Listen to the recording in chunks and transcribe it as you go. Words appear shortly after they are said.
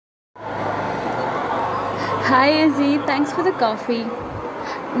Hi Izzy, thanks for the coffee.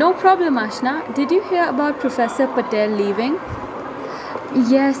 No problem, Ashna. Did you hear about Professor Patel leaving?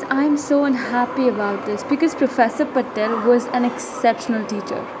 Yes, I'm so unhappy about this because Professor Patel was an exceptional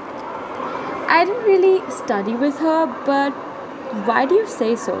teacher. I didn't really study with her, but why do you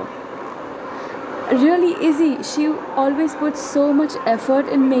say so? Really, Izzy, she always puts so much effort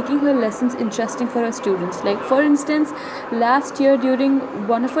in making her lessons interesting for her students. Like, for instance, last year during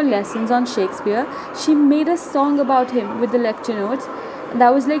one of her lessons on Shakespeare, she made a song about him with the lecture notes.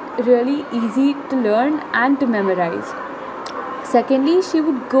 That was like really easy to learn and to memorize. Secondly, she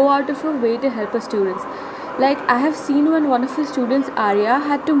would go out of her way to help her students. Like, I have seen when one of her students, Arya,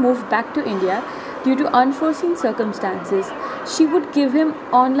 had to move back to India due to unforeseen circumstances, she would give him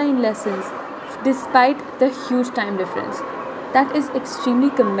online lessons despite the huge time difference. That is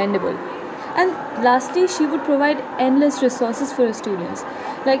extremely commendable. And lastly, she would provide endless resources for her students.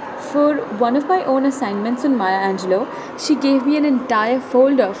 Like for one of my own assignments on Maya Angelou, she gave me an entire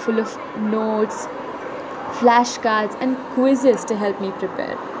folder full of notes, flashcards, and quizzes to help me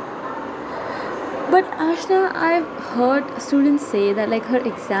prepare. But Ashna, I've heard students say that like her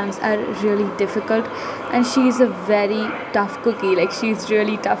exams are really difficult and she's a very tough cookie, like she's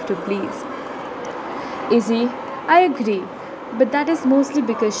really tough to please. Izzy, I agree, but that is mostly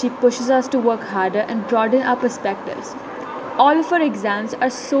because she pushes us to work harder and broaden our perspectives. All of her exams are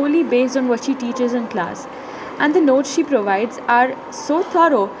solely based on what she teaches in class, and the notes she provides are so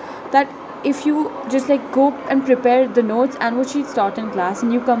thorough that if you just like go and prepare the notes and what she's taught in class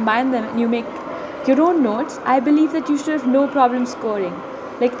and you combine them and you make your own notes, I believe that you should have no problem scoring.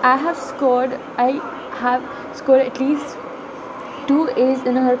 Like I have scored at least two A's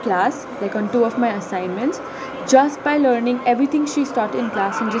in her class, like on two of my assignments, just by learning everything she's taught in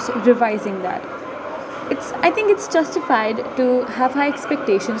class and just revising that. I think it's justified to have high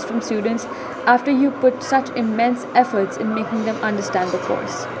expectations from students after you put such immense efforts in making them understand the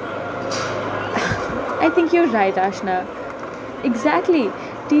course. I think you're right, Ashna. Exactly.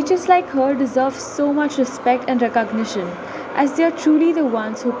 Teachers like her deserve so much respect and recognition as they are truly the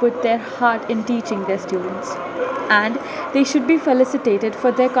ones who put their heart in teaching their students. And they should be felicitated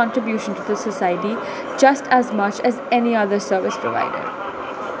for their contribution to the society just as much as any other service provider.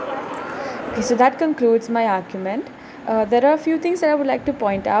 Okay, so that concludes my argument. There are a few things that I would like to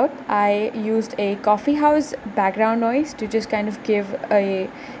point out. I used a coffee house background noise to just kind of give a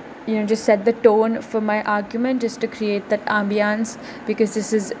just set the tone for my argument just to create that ambiance because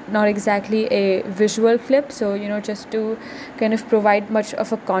this is not exactly a visual clip, so just to kind of provide much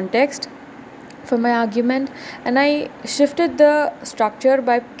of a context for my argument. And I shifted the structure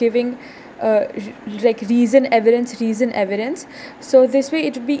by giving like reason evidence, so this way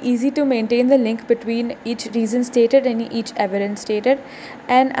it would be easy to maintain the link between each reason stated and each evidence stated.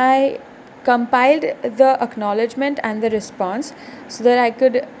 And I compiled the acknowledgement and the response so that I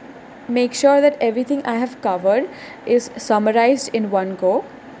could make sure that everything I have covered is summarized in one go,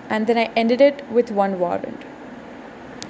 and then I ended it with one warrant.